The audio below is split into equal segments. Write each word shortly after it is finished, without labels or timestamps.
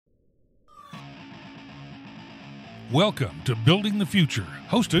Welcome to Building the Future,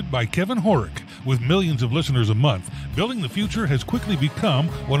 hosted by Kevin Horick. With millions of listeners a month, Building the Future has quickly become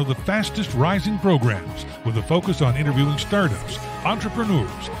one of the fastest rising programs, with a focus on interviewing startups,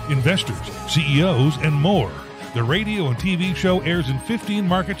 entrepreneurs, investors, CEOs, and more. The radio and TV show airs in 15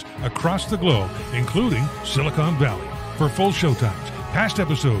 markets across the globe, including Silicon Valley. For full showtimes, past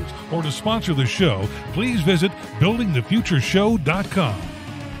episodes, or to sponsor the show, please visit buildingthefutureshow.com.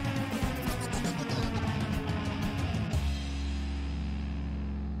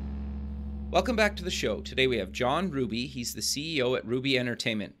 Welcome back to the show. Today we have John Rubey. He's the CEO at Rubey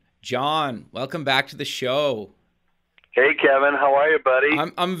Entertainment. John, welcome back to the show. Hey, Kevin. How are you, buddy?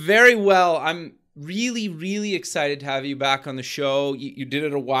 I'm very well. I'm really excited to have you back on the show. You did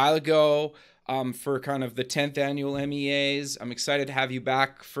it a while ago for kind of the 10th annual MEAs. I'm excited to have you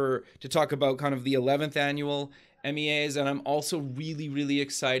back to talk about kind of the 11th annual MEAs. And I'm also really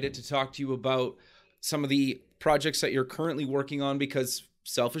excited to talk to you about some of the projects that you're currently working on, because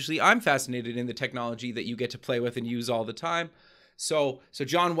selfishly, I'm fascinated in the technology that you get to play with and use all the time. So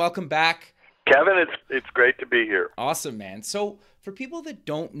John, welcome back. Kevin, it's great to be here. Awesome, man. So for people that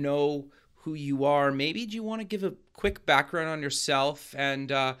don't know who you are, maybe do you want to give a quick background on yourself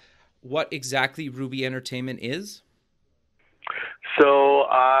and what exactly Rubey Entertainment is? So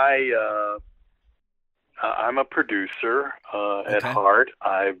I'm a producer at heart.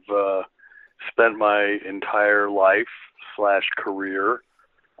 I've spent my entire life / career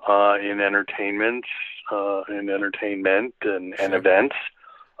in entertainment and events.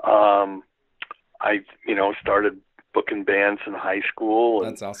 I started booking bands in high school.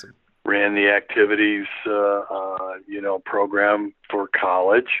 And that's awesome. Ran the activities program for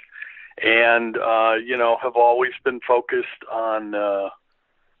college, and have always been focused on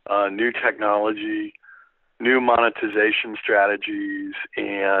new technology, new monetization strategies,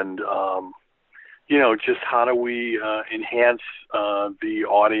 and just how do we enhance the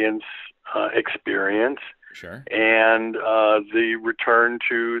audience experience. Sure. And the return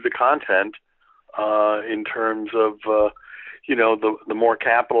to the content in terms of, the more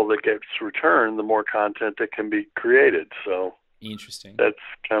capital that gets returned, the more content that can be created. So interesting. That's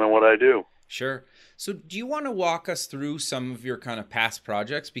kind of what I do. Sure. So do you want to walk us through some of your kind of past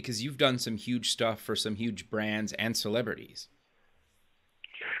projects? Because you've done some huge stuff for some huge brands and celebrities.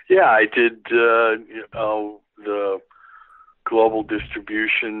 Yeah, I did the global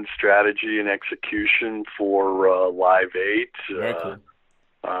distribution strategy and execution for Live 8. Very cool.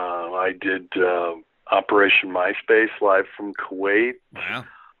 I did Operation MySpace live from Kuwait. Wow.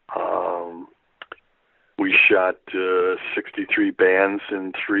 We shot 63 bands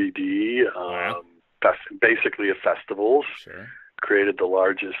in 3D, wow. Basically at festivals. Sure. Created the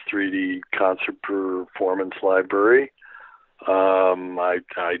largest 3D concert performance library.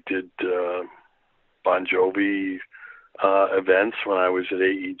 I did Bon Jovi events when I was at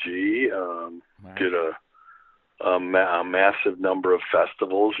AEG. Wow. Did a massive number of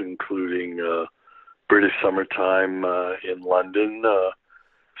festivals, including British Summertime in London.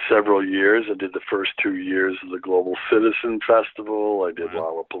 Several years. I did the first 2 years of the Global Citizen Festival. I did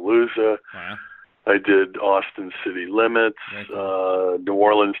Lollapalooza. Wow. I did Austin City Limits, cool. New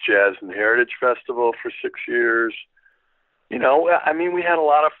Orleans Jazz and Heritage Festival for 6 years. We had a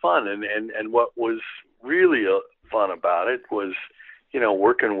lot of fun, and what was really fun about it was,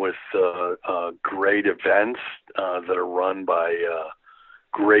 working with great events that are run by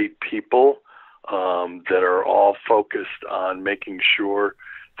great people that are all focused on making sure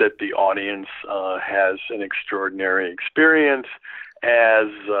that the audience has an extraordinary experience, as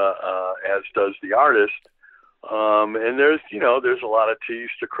does the artist. And there's a lot of T's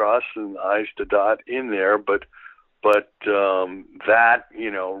to cross and I's to dot in there, but that,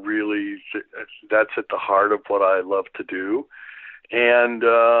 really, that's at the heart of what I love to do. And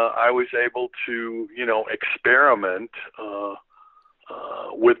I was able to, experiment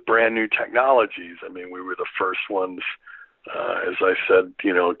with brand new technologies. I mean, we were the first ones, as I said,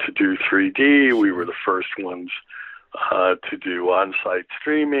 to do 3D. We were the first ones to do on-site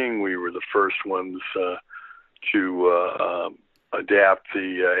streaming. We were the first ones to adapt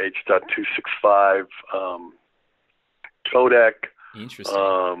the H.265 codec, interesting.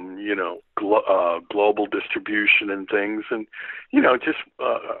 Global distribution and things. And, just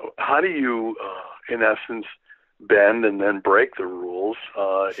how do you, in essence, bend and then break the rules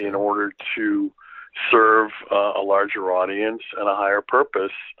in order to serve a larger audience and a higher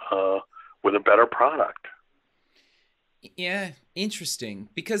purpose with a better product? Yeah, interesting.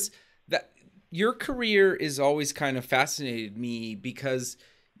 Because your career is always kind of fascinated me, because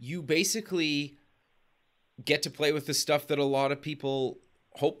you basically get to play with the stuff that a lot of people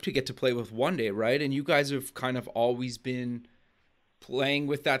hope to get to play with one day, right? And you guys have kind of always been playing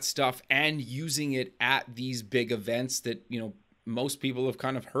with that stuff and using it at these big events that, you know, most people have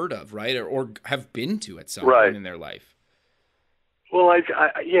kind of heard of, right? Or have been to at some point in their life. Well, and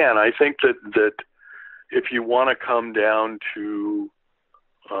I think that if you want to come down to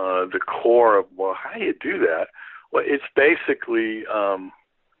the core of, well, how do you do that? Well, it's basically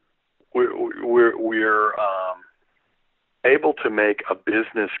we're able to make a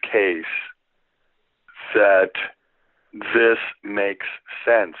business case that this makes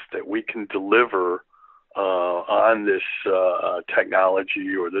sense, that we can deliver on this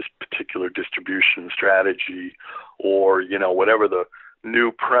technology or this particular distribution strategy, or, you know, whatever the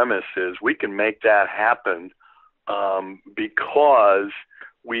new premise is, we can make that happen because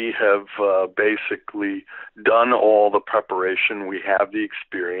we have basically done all the preparation, we have the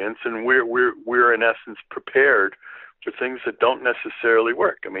experience, and we're in essence prepared for things that don't necessarily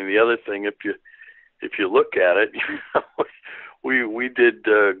work. I mean, the other thing, if you look at it, we did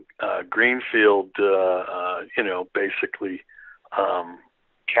greenfield, you know, basically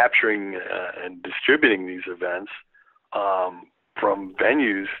capturing and distributing these events from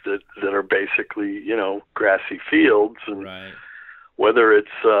venues that are basically, you know, grassy fields, and whether it's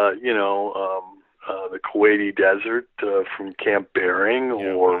you know, the Kuwaiti desert from Camp Bering,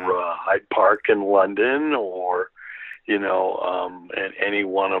 or Hyde Park in London, or, you know, and any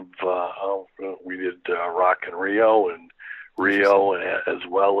one of we did Rock in Rio and as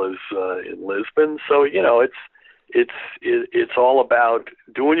well as in Lisbon. So, you know, it's all about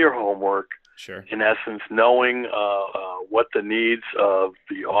doing your homework. Sure. In essence, knowing what the needs of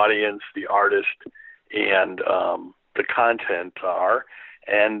the audience, the artist, and the content are,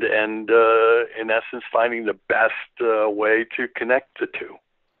 and in essence, finding the best way to connect the two.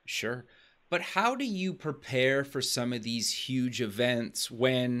 Sure. But how do you prepare for some of these huge events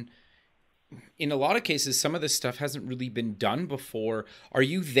when, in a lot of cases, some of this stuff hasn't really been done before? Are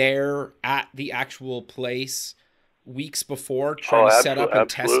you there at the actual place weeks before trying to set up and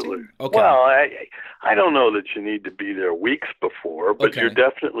testing? Okay. Well, I don't know that you need to be there weeks before, but you're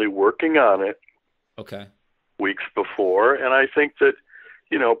definitely working on it. Okay. Weeks before, and I think that,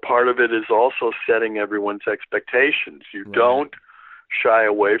 you know, part of it is also setting everyone's expectations. You don't shy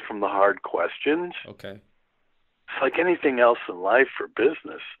away from the hard questions. Okay. It's like anything else in life or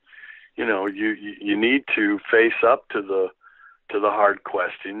business. You know, you need to face up to the hard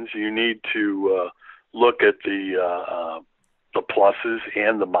questions. You need to look at the pluses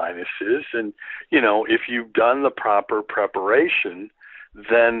and the minuses, and, you know, if you've done the proper preparation,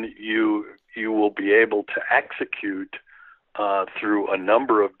 then you will be able to execute through a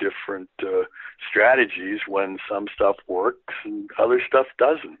number of different strategies when some stuff works and other stuff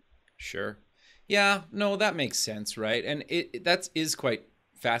doesn't. Sure. Yeah, no, that makes sense, right? And that is quite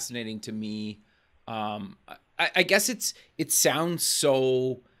fascinating to me. I guess it sounds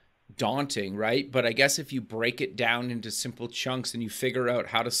so daunting, right? But I guess if you break it down into simple chunks and you figure out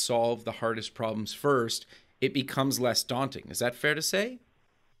how to solve the hardest problems first, it becomes less daunting. Is that fair to say?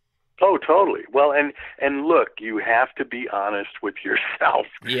 Oh, totally. Well, and look, you have to be honest with yourself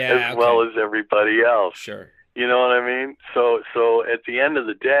as well as everybody else. Sure. You know what I mean? So at the end of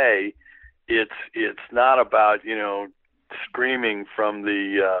the day, it's not about, you know, screaming from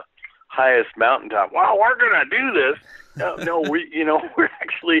the highest mountaintop, wow, we're going to do this. No, we're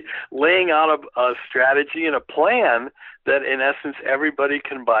actually laying out a strategy and a plan that, in essence, everybody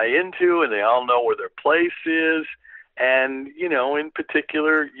can buy into, and they all know where their place is. And, you know, in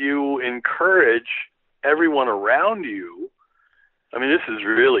particular, you encourage everyone around you. I mean, this is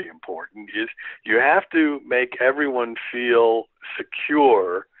really important, is you have to make everyone feel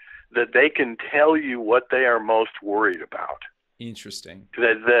secure that they can tell you what they are most worried about. Interesting.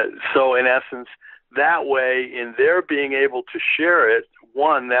 So in essence, that way, in their being able to share it,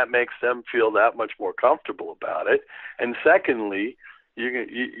 one, that makes them feel that much more comfortable about it. And secondly,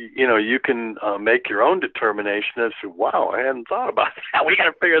 you can make your own determination as to, wow, I hadn't thought about that. We got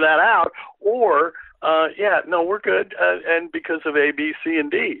to figure that out. Or, we're good, and because of A, B, C,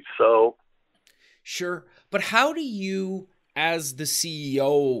 and D. So, sure. But how do you, as the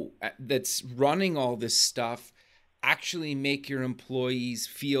CEO that's running all this stuff, actually make your employees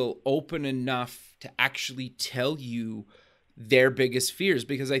feel open enough to actually tell you their biggest fears?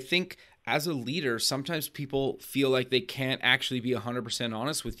 Because I think, as a leader, sometimes people feel like they can't actually be 100%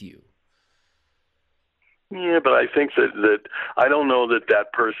 honest with you. Yeah, but I think that I don't know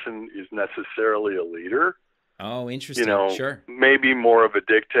that person is necessarily a leader. Oh, interesting. You know, sure. Maybe more of a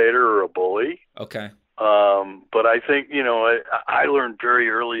dictator or a bully. Okay. But I think, you know, I learned very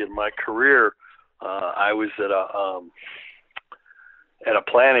early in my career. I was at at a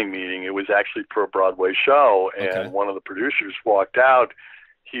planning meeting. It was actually for a Broadway show, and Okay. one of the producers walked out.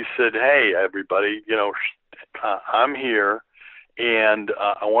 He said, "Hey, everybody, I'm here, and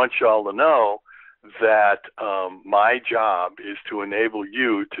I want you all to know that my job is to enable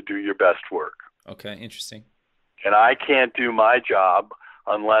you to do your best work. Okay. Interesting. And I can't do my job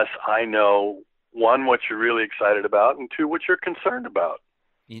unless I know, one, what you're really excited about, and two, what you're concerned about.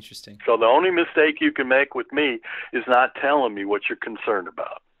 Interesting. So the only mistake you can make with me is not telling me what you're concerned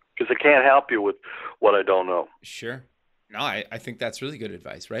about, because I can't help you with what I don't know." Sure. No, I think that's really good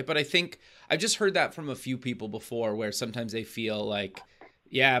advice, right? But I think I've just heard that from a few people before, where sometimes they feel like,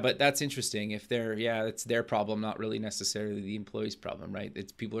 yeah, but that's interesting. If it's their problem, not really necessarily the employee's problem, right?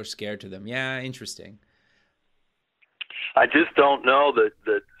 It's people are scared to them. Yeah, interesting. I just don't know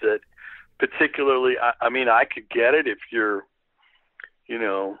that particularly. I mean, I could get it if you're,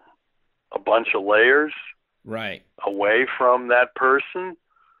 a bunch of layers Right. away from that person.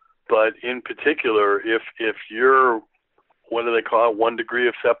 But in particular, if you're, what do they call it, 1 degree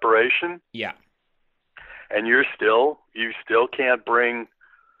of separation, Yeah. and you still can't bring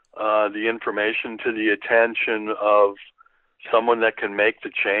the information to the attention of someone that can make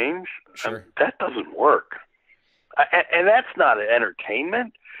the change, Sure. that doesn't work. And that's not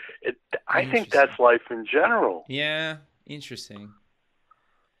entertainment. I think that's life in general. Yeah. Interesting.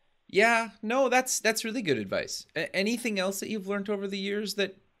 Yeah. No, that's really good advice. Anything else that you've learned over the years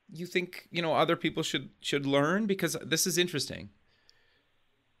that you think, other people should learn? Because this is interesting.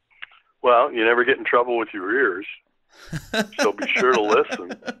 Well, you never get in trouble with your ears, so be sure to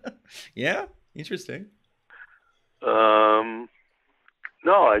listen. Yeah. Interesting.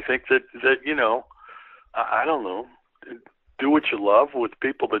 No, I think that I don't know. Do what you love with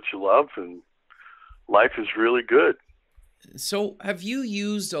people that you love, and life is really good. So have you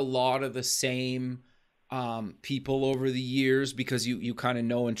used a lot of the same people over the years because you kind of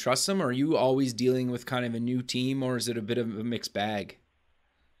know and trust them? Or are you always dealing with kind of a new team, or is it a bit of a mixed bag?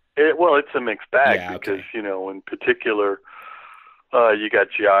 Well, it's a mixed bag, Yeah, because, okay. in particular, you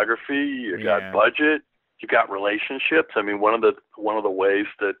got geography, you got budget, you got relationships. I mean, one of the ways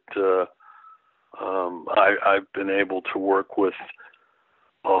that I've been able to work with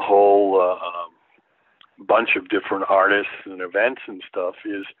a whole bunch of different artists and events and stuff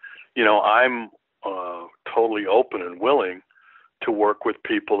is, I'm totally open and willing to work with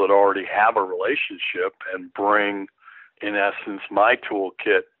people that already have a relationship and bring, in essence, my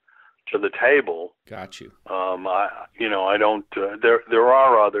toolkit to the table. Got you. I don't. There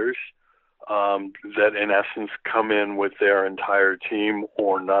are others that, in essence, come in with their entire team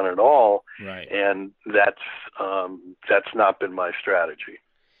or none at all, Right. and that's not been my strategy.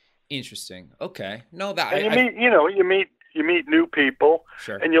 Interesting. Okay. No, that And you meet new people,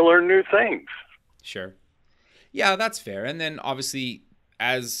 Sure. and you learn new things. Sure. Yeah, that's fair. And then obviously,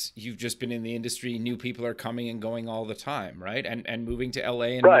 as you've just been in the industry, new people are coming and going all the time, right? And moving to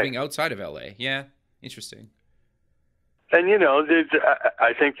LA and Right. moving outside of LA. Yeah. Interesting. And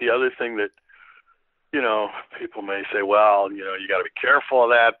I think the other thing that people may say, well, you got to be careful of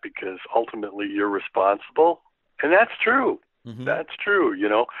that because ultimately you're responsible, and that's true. Mm-hmm. That's true.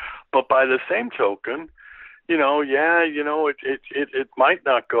 But by the same token, it might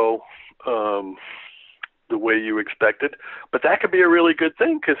not go the way you expected, but that could be a really good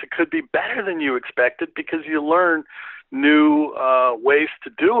thing, because it could be better than you expected, because you learn new ways to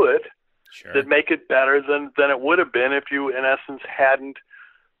do it. Sure. That make it better than it would have been if you, in essence, hadn't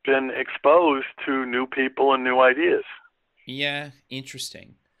been exposed to new people and new ideas. Yeah,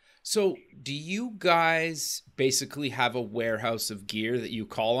 interesting. So do you guys basically have a warehouse of gear that you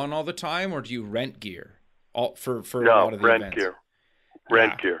call on all the time, or do you rent gear for a lot of the events?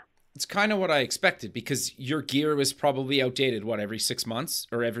 Rent gear. It's kind of what I expected, because your gear was probably outdated, every 6 months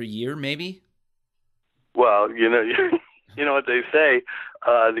or every year, maybe? Well, you know what they say,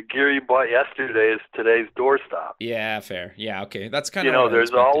 the gear you bought yesterday is today's doorstop. Yeah, fair. Yeah, okay. That's kind of what I there's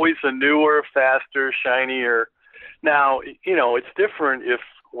expected. always a newer, faster, shinier. Now, it's different if,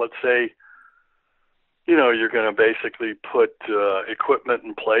 let's say, you're going to basically put equipment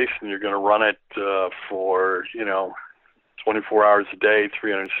in place and you're going to run it for, 24 hours a day,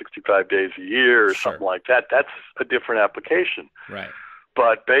 365 days a year, or Sure. something like that. That's a different application. Right.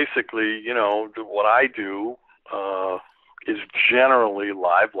 But basically, what I do is generally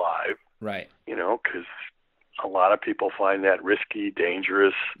live, Right. because a lot of people find that risky,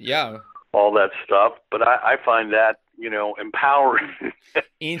 dangerous, Yeah. all that stuff. But I find that, empowering.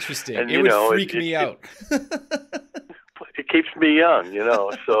 Interesting. And, it would freak me out. It keeps me young,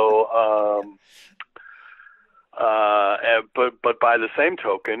 So, But by the same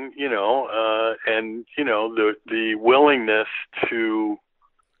token, and the willingness to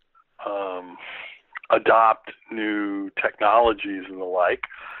adopt new technologies and the like,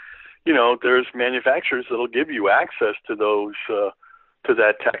 there's manufacturers that'll give you access to those to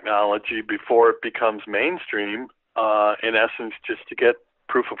that technology before it becomes mainstream. In essence, just to get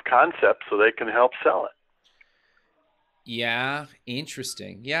proof of concept so they can help sell it. Yeah,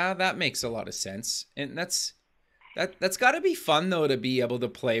 interesting. Yeah, that makes a lot of sense. And that's got to be fun though, to be able to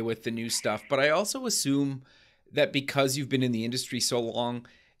play with the new stuff. But I also assume that because you've been in the industry so long,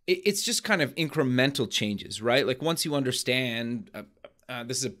 it's just kind of incremental changes, right? Like once you understand,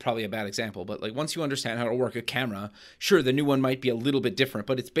 this is probably a bad example, but like once you understand how to work a camera, sure, the new one might be a little bit different,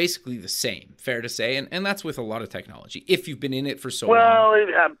 but it's basically the same, fair to say. And that's with a lot of technology, if you've been in it for so long.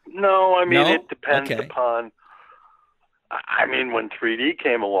 No, I mean, No? it depends upon, I mean, when 3D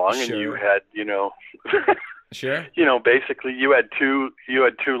came along and you had, sure. Basically you had two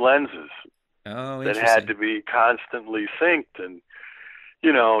lenses that had to be constantly synced. And,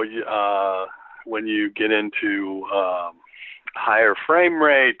 when you get into higher frame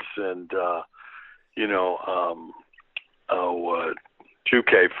rates and 2K,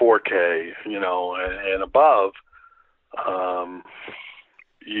 4K, and above,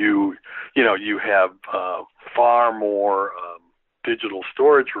 you have far more digital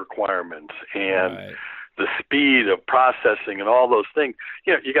storage requirements and the speed of processing and all those things.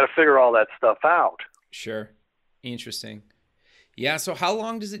 You got to figure all that stuff out. Sure. Interesting. Yeah. So how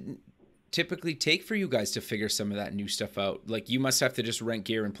long does it typically take for you guys to figure some of that new stuff out? Like you must have to just rent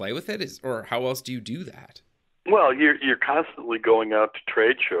gear and play with it, or how else do you do that? Well, you're constantly going out to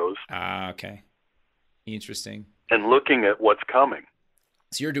trade shows. Okay. Interesting. And looking at what's coming.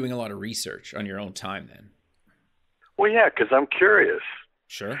 So you're doing a lot of research on your own time then? Well, yeah, because I'm curious.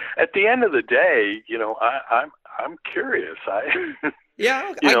 Sure. At the end of the day, I'm curious.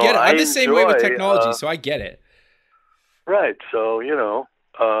 Yeah, I get it. I'm the same way with technology, so I get it. Right. So, and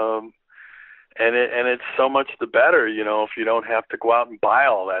it's so much the better, if you don't have to go out and buy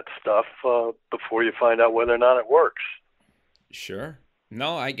all that stuff before you find out whether or not it works. Sure.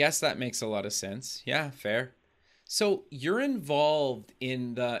 No, I guess that makes a lot of sense. Yeah, fair. So you're involved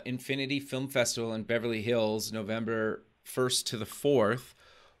in the Infinity Film Festival in Beverly Hills, November 1st to the 4th.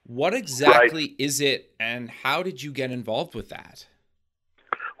 What exactly is it, and how did you get involved with that?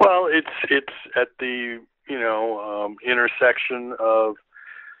 Well, it's at the intersection of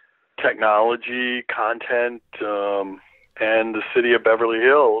technology, content, and the city of Beverly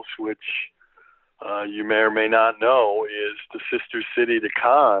Hills, which you may or may not know is the sister city to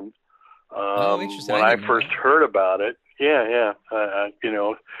Cannes. Interesting. When I first heard about it, it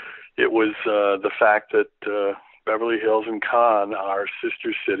was the fact that Beverly Hills and Cannes are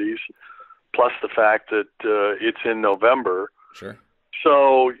sister cities, plus the fact that it's in November. Sure.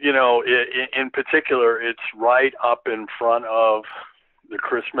 So, in particular, it's right up in front of the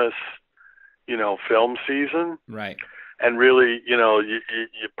Christmas, film season. Right. And really, you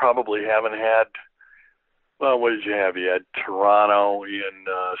probably haven't had, well, what did you have? You had Toronto in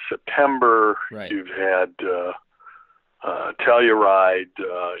September. Right. You've had Telluride,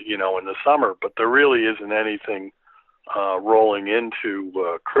 in the summer. But there really isn't anything rolling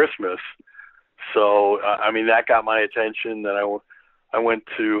into Christmas. So, that got my attention. Then I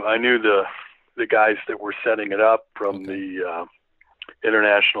knew the guys that were setting it up from the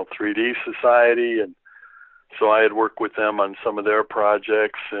International 3D Society, and so I had worked with them on some of their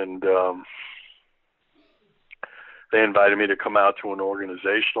projects, and they invited me to come out to an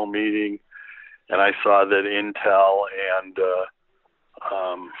organizational meeting, and I saw that Intel and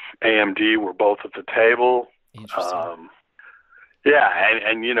AMD were both at the table. Interesting.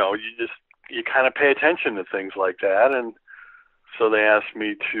 And you kind of pay attention to things like that, and so they asked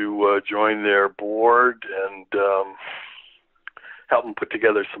me to join their board and help them put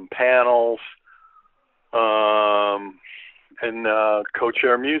together some panels and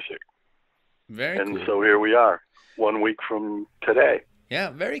co-chair music. Very cool. And so here we are, 1 week from today.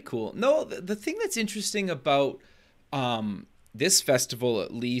 Yeah, very cool. No, the thing that's interesting about this festival,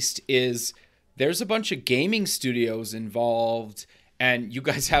 at least, is there's a bunch of gaming studios involved, and you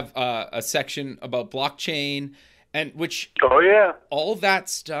guys have a section about blockchain, and which all that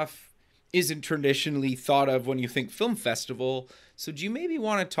stuff isn't traditionally thought of when you think film festival. So do you maybe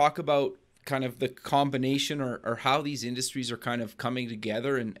want to talk about kind of the combination or how these industries are kind of coming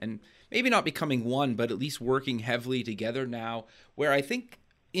together and maybe not becoming one, but at least working heavily together now, where I think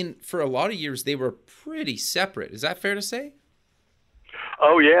for a lot of years they were pretty separate. Is that fair to say?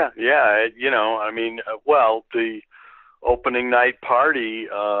 Oh, yeah. Yeah. The opening night party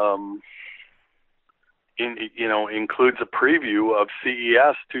includes a preview of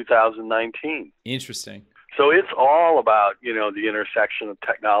CES 2019. Interesting. So it's all about, the intersection of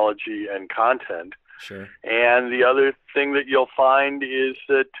technology and content. Sure. And the other thing that you'll find is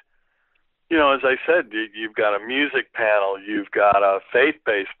that, as I said, you've got a music panel, you've got a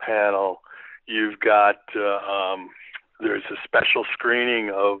faith-based panel, you've got, there's a special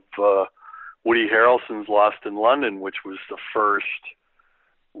screening of Woody Harrelson's Lost in London, which was the first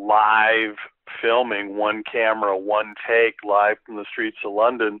live filming, one camera, one take, live from the streets of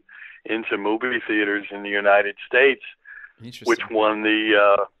London into movie theaters in the United States, which won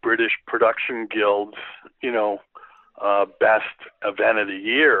the British Production Guild's, best event of the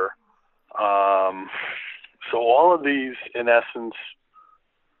year. So all of these, in essence,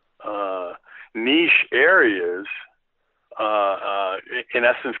 niche areas, in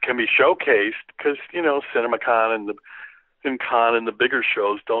essence, can be showcased because, CinemaCon and Con and the bigger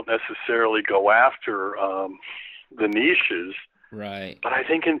shows don't necessarily go after the niches. Right. But I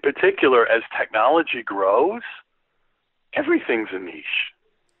think in particular, as technology grows, everything's a niche.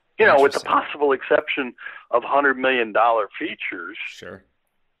 With the possible exception of $100 million features. Sure.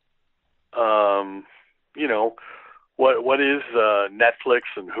 What is Netflix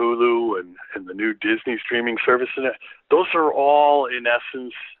and Hulu and the new Disney streaming services? Those are all, in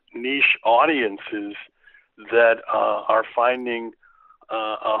essence, niche audiences that are finding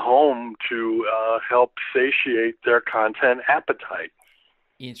a home to help satiate their content appetite.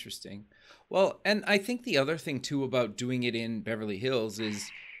 Interesting. Well, and I think the other thing too about doing it in Beverly Hills is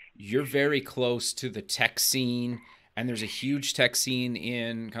you're very close to the tech scene, and there's a huge tech scene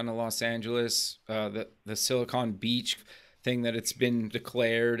in kind of Los Angeles, the Silicon Beach thing that it's been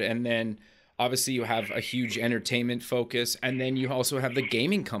declared, and then obviously you have a huge entertainment focus, and then you also have the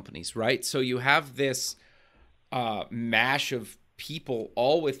gaming companies, right? So you have this mash of people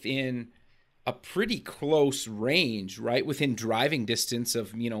all within a pretty close range, right? Within driving distance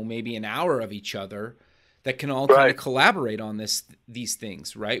of, maybe an hour of each other that can all kind of collaborate on these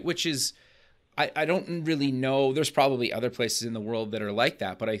things, right? Which is, I don't really know. There's probably other places in the world that are like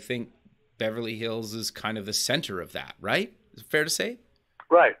that, but I think Beverly Hills is kind of the center of that, right? Is it fair to say?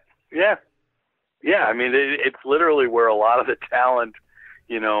 Right. Yeah. Yeah. I mean, it's literally where a lot of the talent,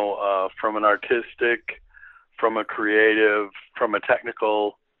 from an artistic, from a creative, from a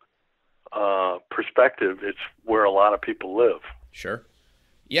technical perspective, it's where a lot of people live. Sure.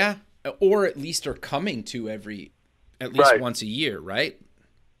 Yeah. Or at least are coming to at least once a year, right?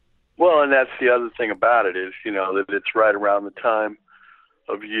 Well, and that's the other thing about it is, that it's right around the time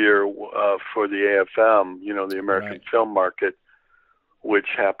of year for the AFM, the American film market, which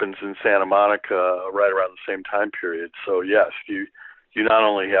happens in Santa Monica right around the same time period. So yes, you not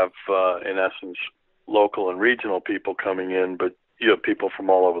only have, in essence, local and regional people coming in, but you have people from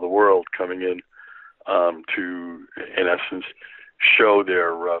all over the world coming in to, in essence, show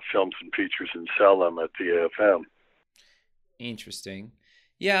their films and features and sell them at the AFM. Interesting.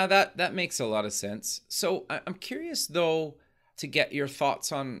 Yeah, that makes a lot of sense. So I'm curious, though, to get your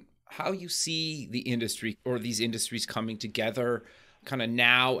thoughts on how you see the industry or these industries coming together kind of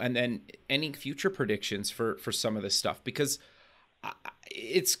now, and then any future predictions for some of this stuff, because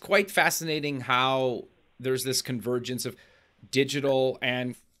it's quite fascinating how there's this convergence of digital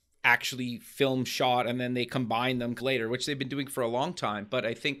and actually film shot, and then they combine them later, which they've been doing for a long time. But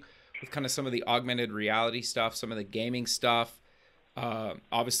I think with kind of some of the augmented reality stuff, some of the gaming stuff,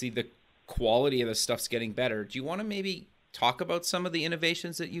 obviously the quality of the stuff's getting better. Do you want to maybe talk about some of the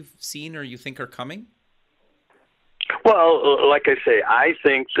innovations that you've seen or you think are coming? Well, like I say, I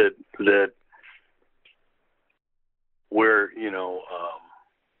think that we're,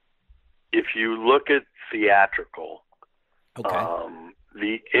 if you look at theatrical,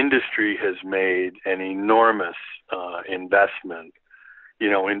 the industry has made an enormous investment.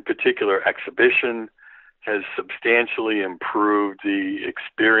 In particular, exhibition has substantially improved the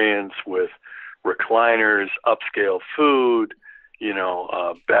experience with recliners, upscale food,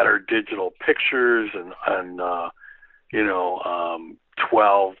 better digital pictures, and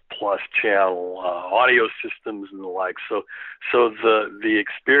 12 plus channel audio systems and the like. So the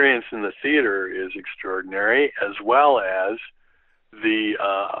experience in the theater is extraordinary, as well as the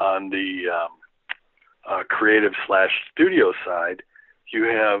on the creative / studio side, you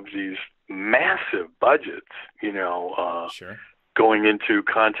have these massive budgets, Sure. going into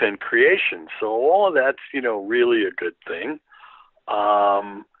content creation. So all of that's, really a good thing.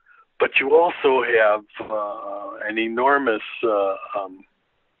 But you also have an enormous,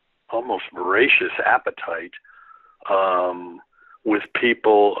 almost voracious appetite with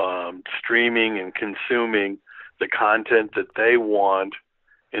people streaming and consuming the content that they want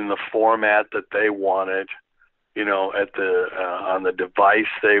in the format that they wanted, you know, at the on the device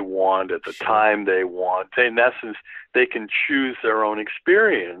they want, at the time they want. In essence, they can choose their own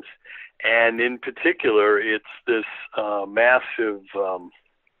experience. And in particular, it's this massive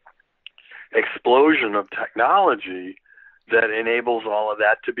explosion of technology that enables all of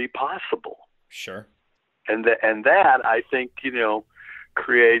that to be possible. Sure. And that, I think, you know,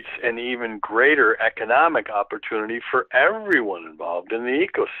 creates an even greater economic opportunity for everyone involved in the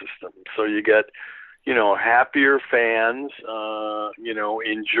ecosystem. So you get, you know, happier fans, you know,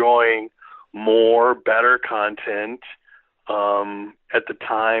 enjoying more, better content at the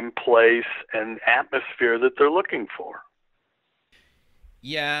time, place, and atmosphere that they're looking for.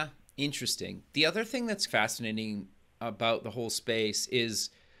 Yeah, interesting. The other thing that's fascinating about the whole space is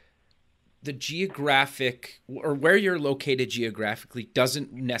the geographic, or where you're located geographically,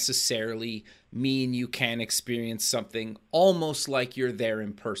 doesn't necessarily mean you can experience something almost like you're there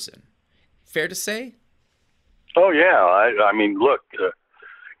in person. Fair to say? Oh, yeah. I mean, look,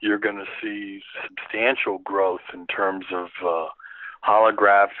 you're going to see substantial growth in terms of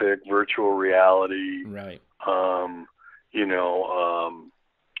holographic, virtual reality, right? You know,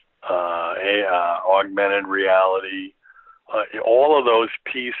 augmented reality. All of those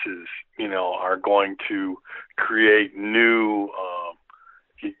pieces, you know, are going to create new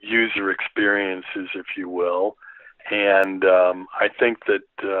user experiences, if you will. And I think that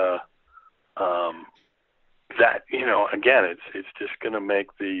that, you know, again, it's just going to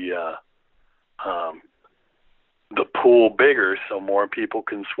make the pool bigger so more people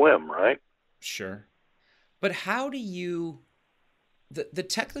can swim, right? Sure. But how do you, the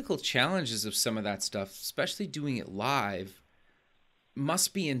technical challenges of some of that stuff, especially doing it live,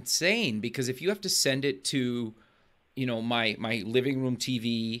 must be insane, because if you have to send it to, you know, my living room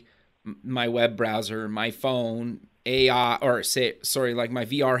TV, my web browser, my phone, AI, or like my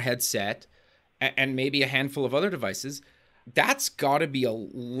VR headset, and maybe a handful of other devices, that's got to be a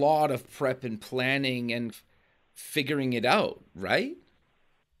lot of prep and planning and figuring it out, right?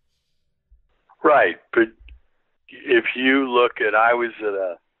 Right. But if you look at, I was at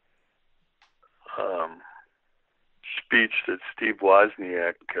a speech that Steve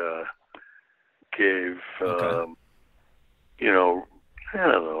Wozniak gave, Okay. you know, I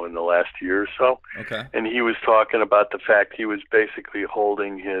don't know, in the last year or so. Okay. And he was talking about the fact he was basically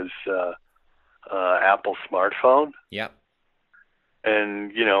holding his Apple smartphone. Yep.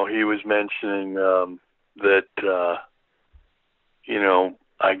 And, you know, he was mentioning that, you know,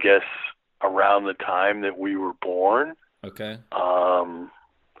 I guess around the time that we were born, Okay.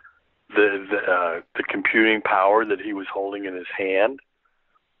 the computing power that he was holding in his hand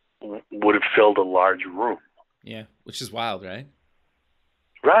would have filled a large room. Yeah, which is wild, right?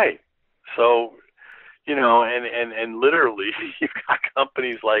 Right. So, you know, and literally you've got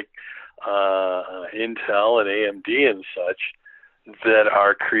companies like Intel and AMD and such that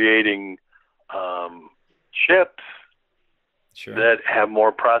are creating chips that have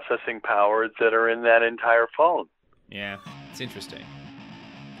more processing power that are in that entire phone. Yeah, it's interesting.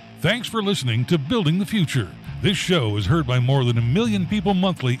 Thanks for listening to Building the Future. This show is heard by more than 1 million people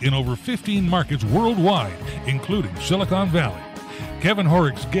monthly in over 15 markets worldwide, including Silicon Valley. Kevin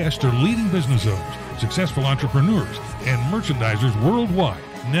Horick's guests are leading business owners, successful entrepreneurs, and merchandisers worldwide.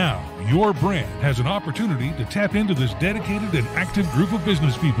 Now, your brand has an opportunity to tap into this dedicated and active group of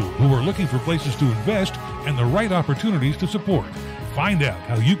business people who are looking for places to invest and the right opportunities to support. Find out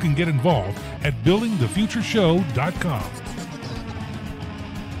how you can get involved at buildingthefutureshow.com.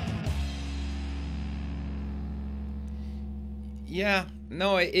 Yeah,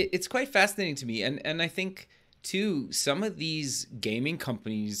 no, it's quite fascinating to me. And I think, too, some of these gaming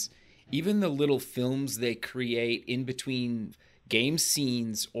companies, even the little films they create in between game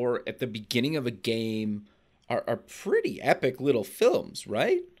scenes or at the beginning of a game are pretty epic little films,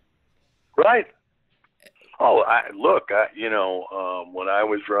 right? Right. Oh, you know, when I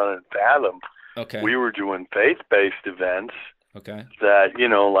was running Fathom, Okay. we were doing faith-based events. Okay. That, you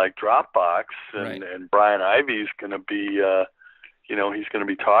know, like Dropbox, Right. and Brian Ivey's going to be, you know, he's going to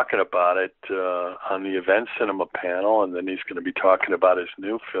be talking about it on the Event Cinema panel, and then he's going to be talking about his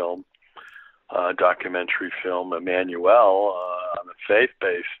new film, documentary film, Emmanuel, on the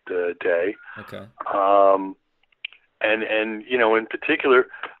faith-based day. Okay. And you know, in particular,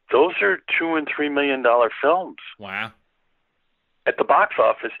 those are $2 and $3 million films. Wow. At the box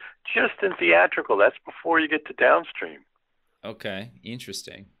office, just in theatrical. That's before you get to downstream. Okay.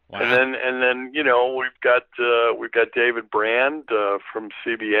 Interesting. Wow. And then you know, we've got David Brand from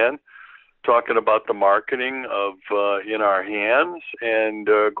CBN talking about the marketing of In Our Hands, and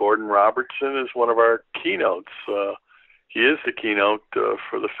Gordon Robertson is one of our keynotes. he is the keynote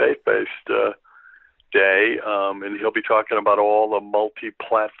for the faith-based day, and he'll be talking about all the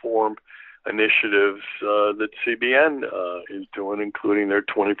multi-platform initiatives that CBN is doing, including their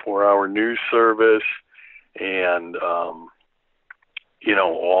 24-hour news service and all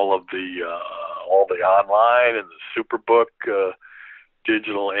the online and the Superbook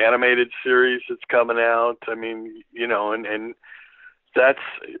digital animated series that's coming out. I mean, and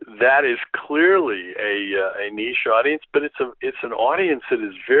that is clearly a niche audience, but it's an audience that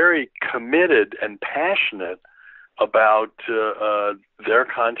is very committed and passionate about their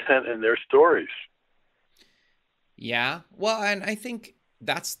content and their stories. Yeah. Well, and I think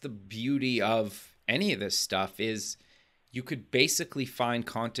that's the beauty of any of this stuff is you could basically find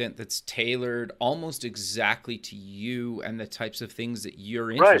content that's tailored almost exactly to you and the types of things that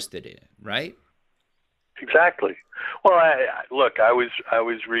you're interested in, right? Exactly. Well, I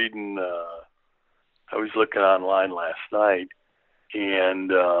was reading, I was looking online last night,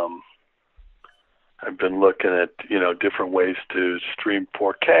 and I've been looking at, different ways to stream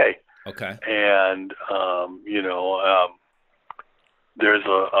 4K. Okay. And, there's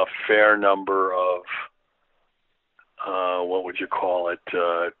a fair number of, what would you call it,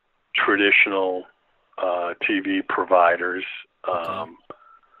 traditional TV providers,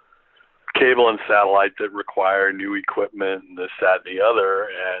 cable and satellite that require new equipment and this, that, and the other.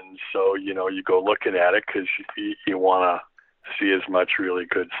 And so, you go looking at it because you want to see as much really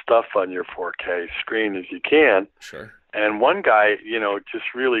good stuff on your 4K screen as you can. Sure. And one guy,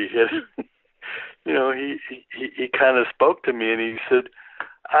 just really hit, he kind of spoke to me and he said,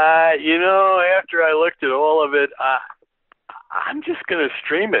 after I looked at all of it, I'm just going to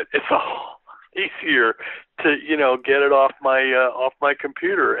stream it. It's all easier to, get it off my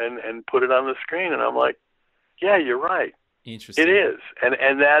computer and put it on the screen. And I'm like, yeah, you're right. Interesting. It is.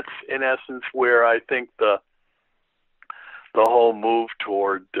 And that's in essence where I think the whole move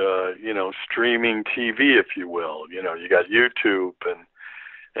toward, streaming TV, if you will. You got YouTube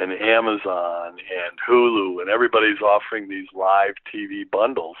and Amazon and Hulu, and everybody's offering these live TV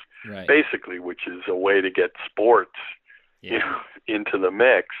bundles, right, basically, which is a way to get sports, into the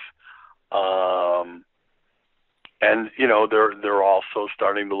mix. And they're also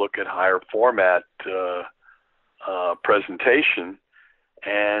starting to look at higher format presentation.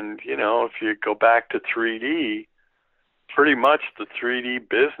 And if you go back to 3D, pretty much the 3D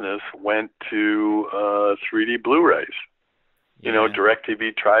business went to 3D Blu-rays.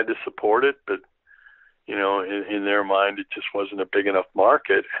 DirecTV tried to support it, but in their mind it just wasn't a big enough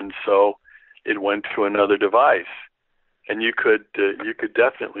market, and so it went to another device. And you could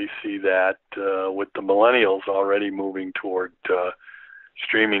definitely see that with the millennials already moving toward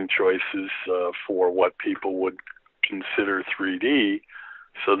streaming choices for what people would consider 3D.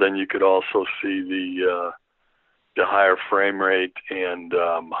 So then you could also see the higher frame rate and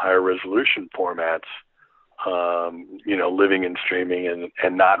higher resolution formats, living in streaming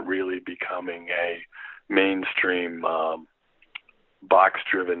and not really becoming a mainstream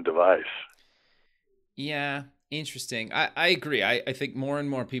box-driven device. Yeah, interesting. I agree. I think more and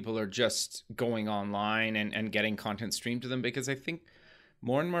more people are just going online and getting content streamed to them because I think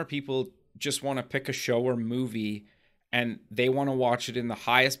more and more people just want to pick a show or movie and they want to watch it in the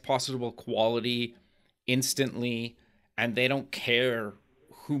highest possible quality instantly, and they don't care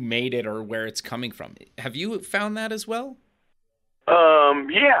who made it or where it's coming from. Have you found that as well?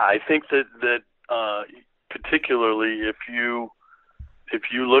 Yeah, I think that particularly if you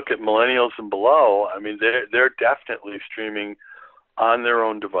look at millennials and below, I mean, they're definitely streaming on their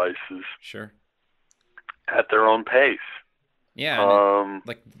own devices. Sure. At their own pace. Yeah.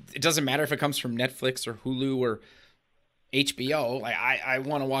 It doesn't matter if it comes from Netflix or Hulu or HBO. Like I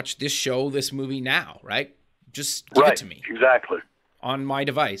want to watch this show, this movie now, right? Just give it to me. Exactly. On my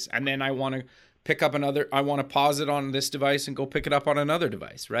device. And then I want to pick up I want to pause it on this device and go pick it up on another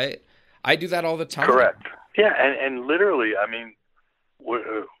device, right? I do that all the time. Correct. Yeah. And literally, I mean,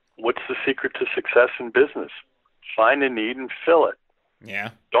 what's the secret to success in business? Find a need and fill it.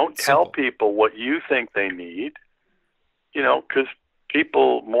 Yeah. Don't tell people what you think they need, because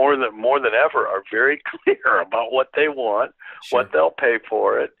people more than ever are very clear about what they want, sure, what they'll pay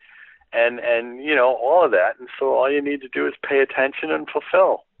for it, and all of that. And so all you need to do is pay attention and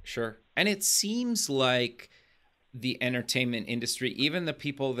fulfill. Sure. And it seems like the entertainment industry, even the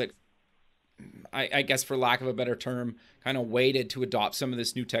people that I guess for lack of a better term, kind of waited to adopt some of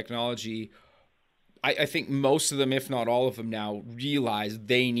this new technology, I think most of them, if not all of them now, realize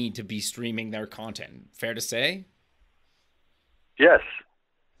they need to be streaming their content. Fair to say? Yes.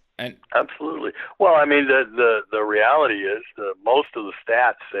 And absolutely. Well, I mean, the reality is that most of the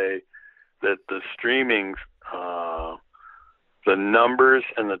stats say that the streaming the numbers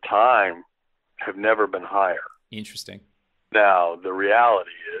and the time have never been higher. Interesting. Now, the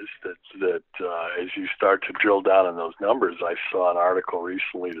reality is that as you start to drill down on those numbers, I saw an article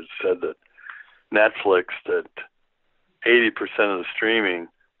recently that said that Netflix, that 80% of the streaming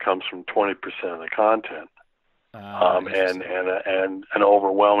comes from 20% of the content. And an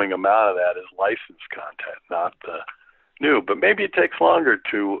overwhelming amount of that is licensed content, not the new. But maybe it takes longer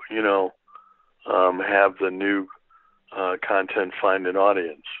to, have the new content find an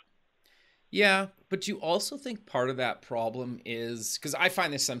audience. Yeah, but you also think part of that problem is, because I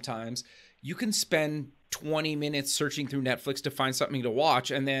find this sometimes, you can spend 20 minutes searching through Netflix to find something to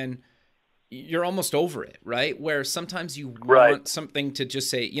watch, and then you're almost over it, right? Where sometimes you want something to just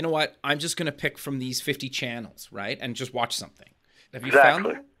say, you know what, I'm just going to pick from these 50 channels, right? And just watch something. Have you found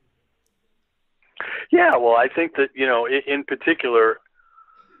that? Yeah, well, I think that, in particular,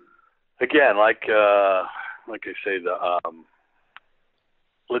 again, like I say,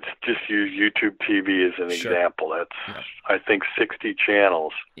 let's just use YouTube TV as an example. That's, I think, 60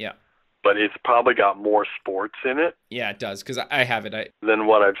 channels. Yeah. But it's probably got more sports in it. Yeah, it does, because I have it. Than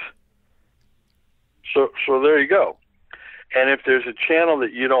what I've... So there you go. And if there's a channel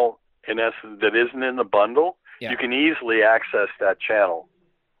that you don't, in essence, that isn't in the bundle, you can easily access that channel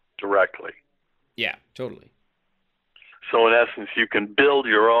directly. Yeah, totally. So in essence, you can build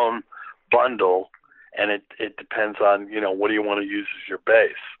your own bundle, and it depends on, what do you want to use as your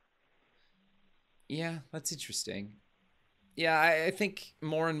base. Yeah, that's interesting. Yeah, I think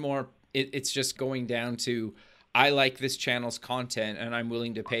more and more it's just going down to, I like this channel's content and I'm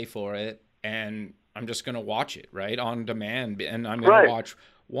willing to pay for it, and I'm just going to watch it, right, on demand, and I'm going to watch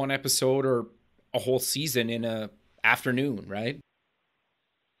one episode or a whole season in a afternoon, right?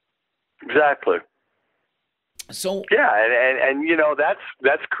 Exactly. So yeah, and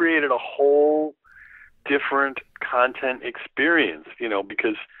that's created a whole different content experience,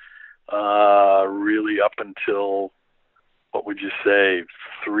 because really up until, what would you say,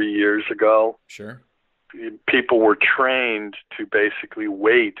 3 years ago? Sure. People were trained to basically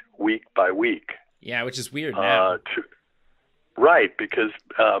wait week by week. Yeah, which is weird now. Because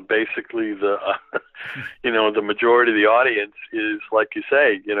basically the the majority of the audience is, like you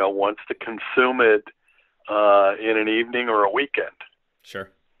say, wants to consume it in an evening or a weekend. Sure.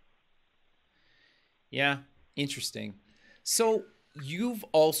 Yeah, interesting. So you've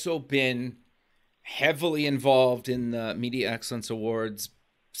also been heavily involved in the Media Excellence Awards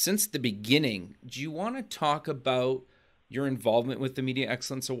since the beginning. Do you want to talk about your involvement with the Media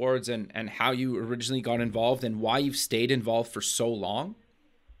Excellence Awards and how you originally got involved and why you've stayed involved for so long?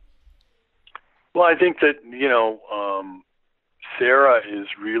 Well, I think that, Sarah is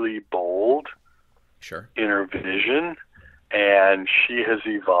really bold in her vision, and she has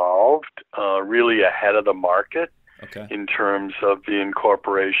evolved really ahead of the market in terms of the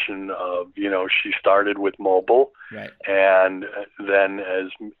incorporation of, she started with mobile, and then as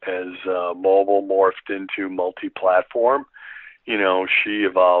mobile morphed into multi-platform, she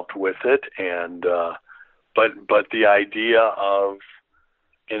evolved with it, and but the idea of,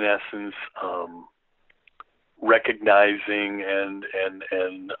 in essence, recognizing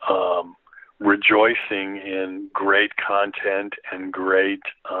and rejoicing in great content and great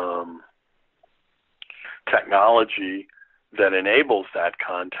technology that enables that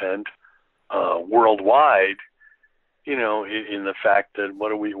content worldwide, in the fact that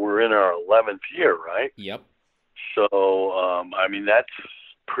we're in our 11th year, right? Yep. So, that's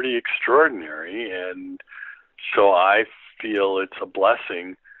pretty extraordinary. And so I feel it's a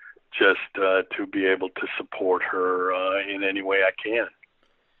blessing just to be able to support her in any way I can.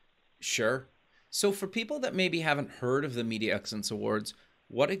 Sure. So for people that maybe haven't heard of the Media Excellence Awards,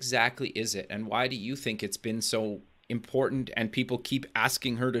 what exactly is it, and why do you think it's been so important and people keep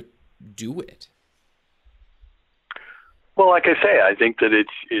asking her to do it? Well, like I say, I think that it's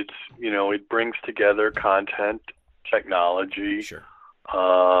it brings together content, technology,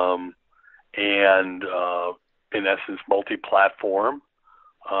 and in essence multi-platform,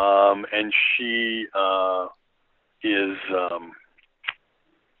 and she is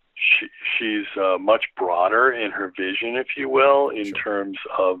she's much broader in her vision, if you will, in terms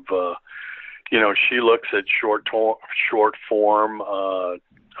of she looks at short form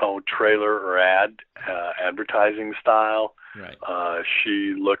trailer or advertising style.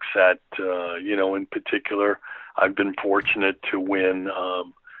 She looks at in particular, I've been fortunate to win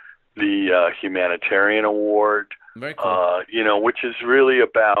the humanitarian award. Very cool. Which is really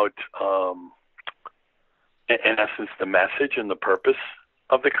about in essence the message and the purpose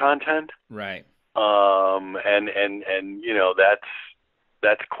of the content. Right. And that's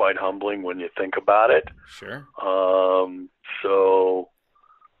that's quite humbling when you think about it. Sure. So,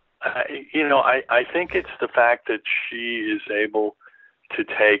 I think it's the fact that she is able to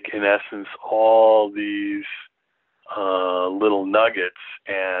take, in essence, all these little nuggets,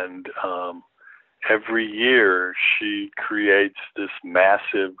 and every year she creates this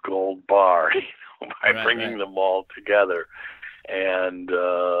massive gold bar by bringing them all together. And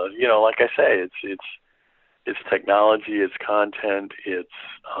like I say, it's technology, it's content, it's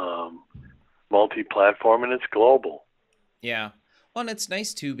multi-platform, and it's global. Yeah. Well, and it's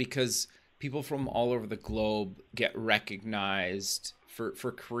nice too because people from all over the globe get recognized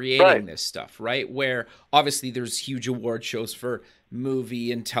for creating this stuff, right? Where obviously there's huge award shows for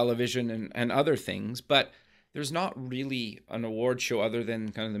movie and television and other things, but there's not really an award show other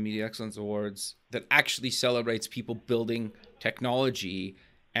than kind of the Media Excellence Awards that actually celebrates people building technology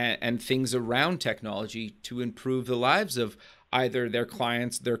and things around technology to improve the lives of either their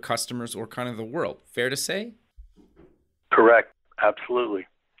clients, their customers, or kind of the world. Fair to say? Correct. Absolutely.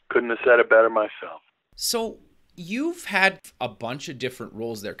 Couldn't have said it better myself. So you've had a bunch of different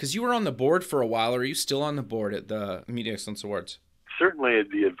roles there because you were on the board for a while. Are you still on the board at the Media Excellence Awards? Certainly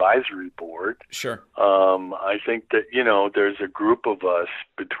at the advisory board. Sure. I think that, there's a group of us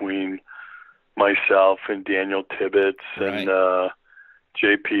between myself and Daniel Tibbetts and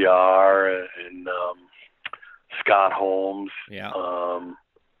JPR and Scott Holmes, that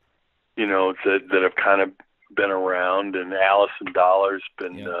have kind of been around, and Allison Dollar's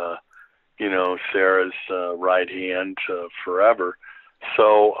been, Sarah's right hand forever.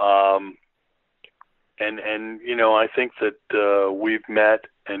 So, I think that we've met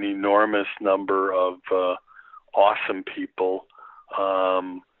an enormous number of awesome people,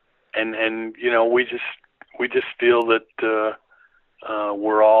 we just feel that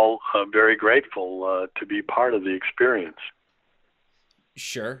we're all very grateful to be part of the experience.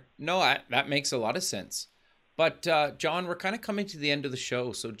 Sure. No, that makes a lot of sense. But John, we're kind of coming to the end of the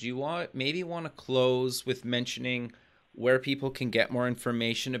show. So do you want to close with mentioning where people can get more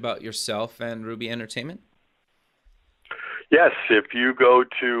information about yourself and Rubey Entertainment? Yes. If you go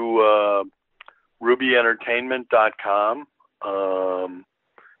to RubeyEntertainment.com,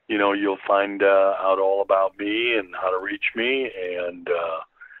 you'll find out all about me and how to reach me. And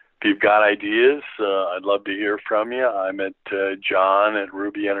if you've got ideas, I'd love to hear from you. I'm at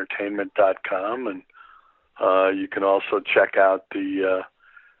john@RubeyEntertainment.com, and you can also check out the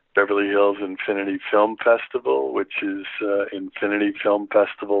Beverly Hills Infinity Film Festival, which is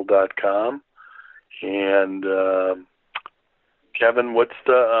infinityfilmfestival.com. And Kevin, what's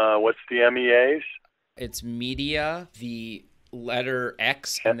the MEAs? It's media, the letter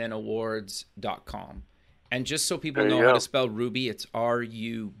X, and then awards.com. And just so people know how to spell Rubey, it's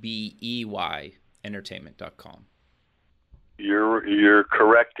RUBEY entertainment.com. You're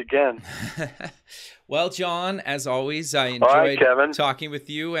correct again. Well, John, as always, I enjoyed talking with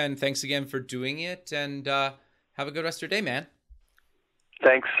you, and thanks again for doing it. And have a good rest of your day, man.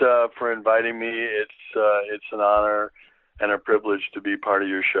 Thanks for inviting me. It's an honor and a privilege to be part of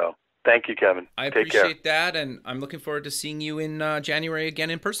your show. Thank you, Kevin. I appreciate that, and I'm looking forward to seeing you in January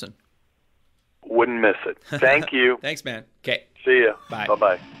again in person. Wouldn't miss it. Thank you. Thanks, man. Okay. See you. Bye.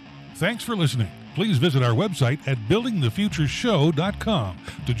 Bye-bye. Thanks for listening. Please visit our website at buildingthefutureshow.com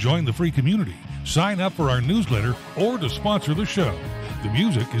to join the free community, sign up for our newsletter, or to sponsor the show. The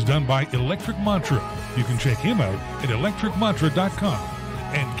music is done by Electric Mantra. You can check him out at electricmantra.com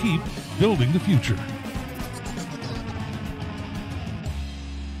and keep building the future.